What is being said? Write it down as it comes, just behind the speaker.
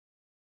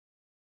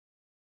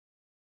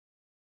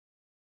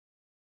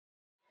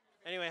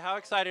Anyway, how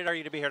excited are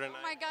you to be here Oh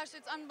tonight? my gosh,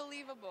 it's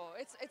unbelievable.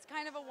 It's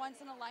kind of a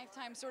once in a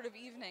lifetime sort of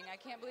evening. I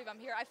can't believe I'm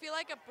here. I feel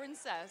like a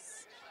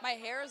princess. My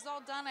hair is all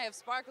done. I have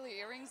sparkly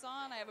earrings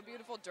on. I have a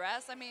beautiful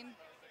dress. I mean,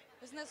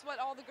 isn't this what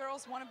all the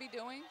girls want to be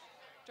doing?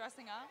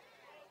 Dressing up?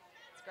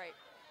 It's great.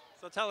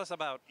 So tell us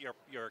about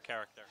your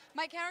character.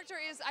 My character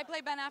is I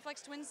play Ben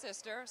Affleck's twin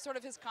sister, sort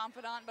of his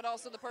confidant, but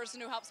also the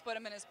person who helps put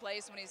him in his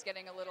place when he's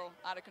getting a little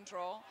out of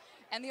control.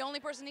 And the only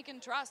person he can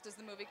trust as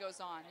the movie goes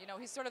on. You know,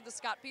 he's sort of the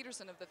Scott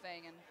Peterson of the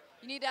thing, and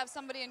you need to have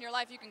somebody in your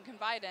life you can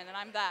confide in, and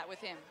I'm that with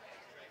him.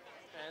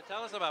 And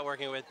tell us about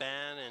working with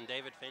Ben and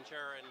David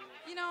Fincher and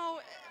You know,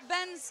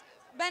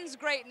 Ben's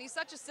great, and he's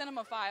such a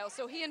cinemaphile.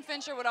 So he and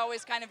Fincher would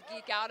always kind of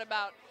geek out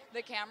about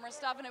the camera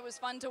stuff, and it was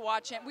fun to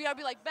watch him. We'd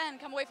be like, Ben,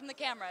 come away from the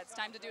camera. It's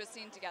time to do a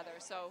scene together.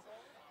 So,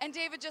 and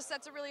David just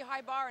sets a really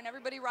high bar, and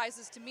everybody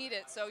rises to meet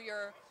it. So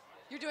you're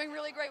doing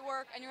really great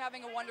work, and you're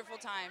having a wonderful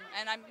time.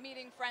 And I'm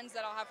meeting friends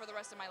that I'll have for the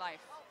rest of my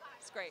life.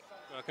 It's great.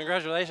 well,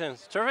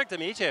 congratulations. Terrific to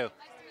meet you. Nice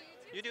to meet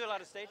you too. You do a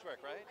lot of stage work,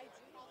 right? I do.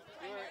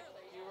 You were,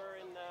 Primarily. you were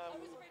in. I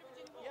was Greater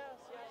Virginia.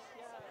 Yes.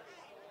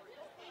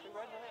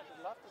 Congratulations.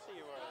 Love to see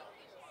you.